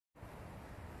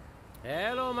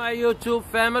Hello my YouTube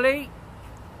family.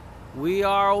 We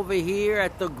are over here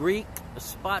at the Greek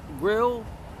Spot Grill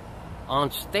on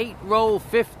State Road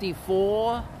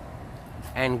 54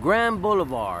 and Grand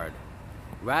Boulevard.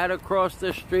 Right across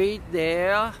the street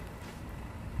there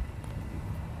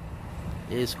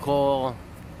is called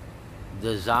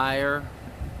Desire.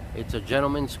 It's a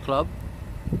gentleman's club.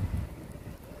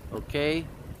 Okay,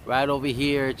 right over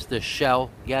here it's the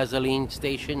Shell gasoline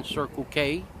station, Circle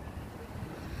K.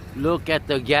 Look at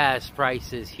the gas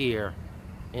prices here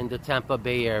in the Tampa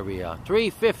Bay area.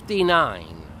 $3.59.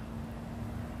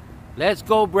 Let's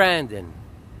go, Brandon.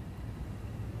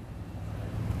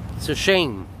 It's a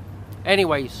shame.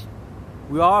 Anyways,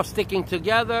 we're all sticking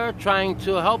together, trying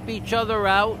to help each other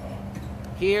out.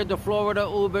 Here, the Florida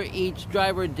Uber Eats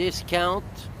driver discount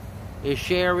is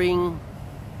sharing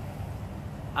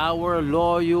our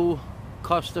loyal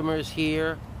customers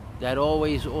here that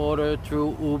always order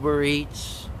through Uber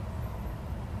Eats.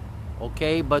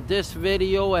 Okay, but this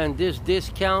video and this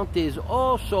discount is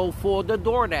also for the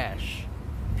DoorDash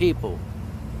people.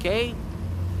 Okay,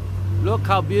 look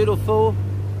how beautiful.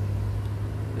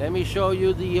 Let me show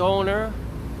you the owner.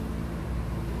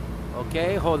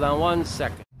 Okay, hold on one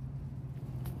second.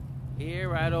 Here,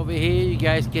 right over here, you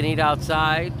guys can eat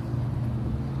outside.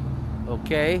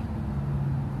 Okay.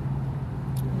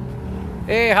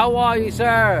 Hey, how are you,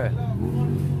 sir? Hello.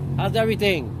 How's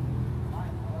everything?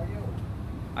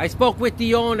 I spoke with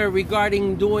the owner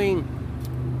regarding doing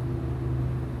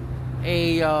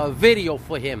a video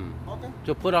for him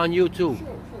to put on YouTube.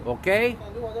 Sure. Okay?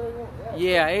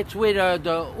 Yeah, it's with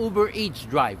the Uber Eats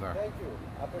driver. Thank you.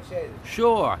 I appreciate it.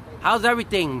 Sure. How's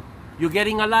everything? You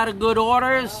getting a lot of good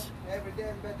orders? Every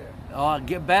day better.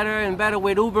 Get better and better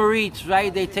with Uber Eats,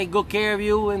 right? They take good care of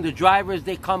you, and the drivers,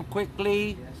 they come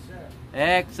quickly. Yes, sir.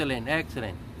 Excellent,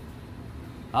 excellent.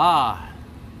 Ah.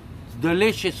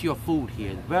 Delicious, your food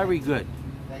here. Very good.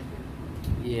 Thank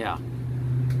you. Yeah.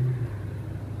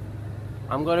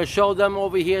 I'm going to show them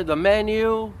over here the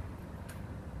menu.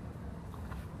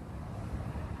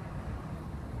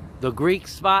 The Greek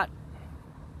spot.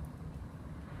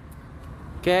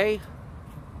 Okay.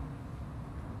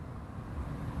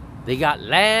 They got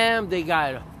lamb. They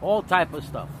got all type of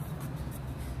stuff.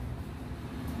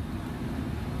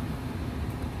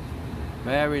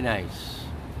 Very nice.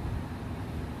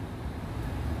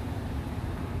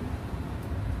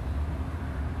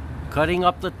 Cutting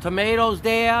up the tomatoes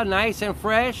there, nice and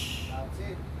fresh. That's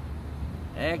it.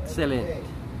 Excellent. Okay.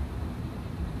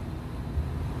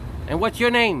 And what's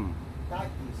your name? Takis.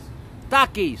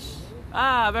 Takis.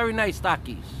 Ah, very nice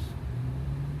Takis.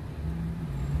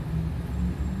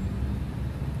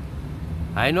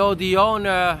 I know the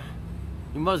owner,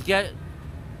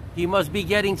 he must be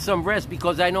getting some rest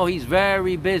because I know he's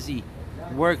very busy.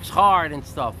 Exactly. Works hard and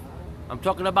stuff. I'm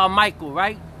talking about Michael,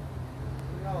 right?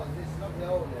 No, this is not the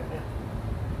owner.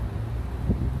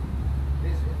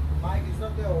 Mike is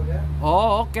not the owner.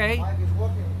 Oh, okay. Mike is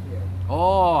working here.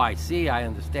 Oh, I see. I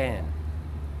understand.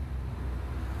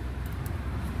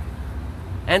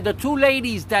 And the two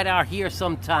ladies that are here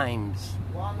sometimes.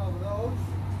 One of those,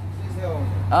 she's the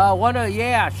owner.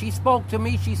 Yeah, she spoke to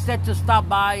me. She said to stop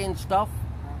by and stuff.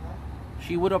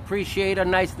 She would appreciate a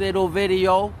nice little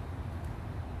video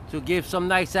to give some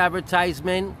nice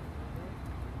advertisement.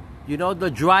 You know,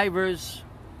 the drivers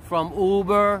from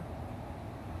Uber,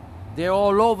 they're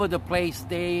all over the place.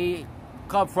 They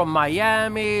come from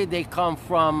Miami. They come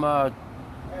from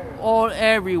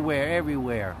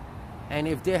everywhere. And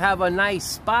if they have a nice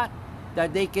spot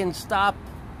that they can stop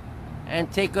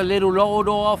and take a little load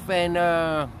off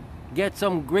and get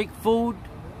some Greek food,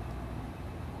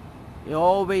 it'll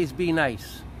always be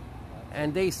nice.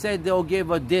 And they said they'll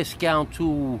give a discount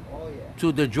to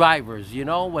the drivers, you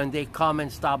know, when they come and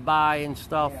stop by and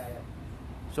stuff.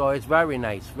 So it's very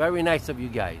nice of you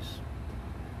guys.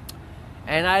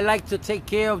 And I like to take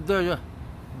care of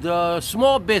the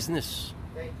small business.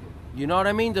 Thank you. You know what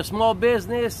I mean? The small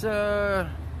business, I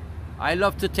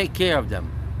love to take care of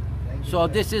them. So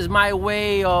this is my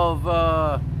way of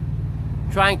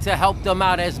trying to help them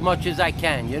out as much as I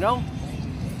can, you know?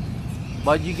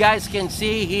 But you guys can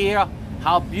see here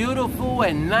how beautiful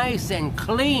and nice and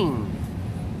clean.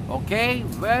 Okay,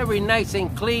 very nice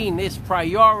and clean is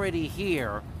priority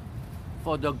here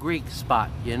for the Greek spot,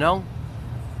 you know.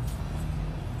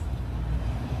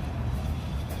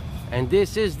 And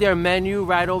this is their menu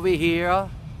right over here.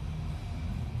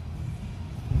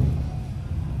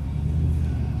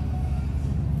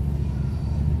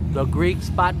 The Greek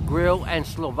Spot Grill and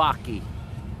Slovakia.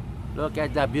 Look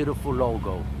at that beautiful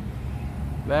logo.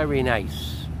 Very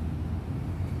nice.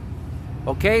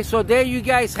 Okay, so there you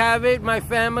guys have it, my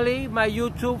family, my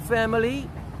YouTube family.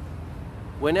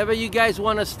 Whenever you guys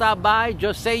want to stop by,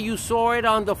 just say you saw it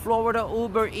on the Florida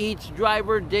Uber Eats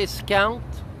driver discount,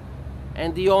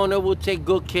 and the owner will take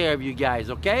good care of you guys,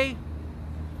 okay?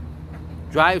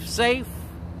 Drive safe.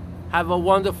 Have a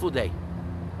wonderful day.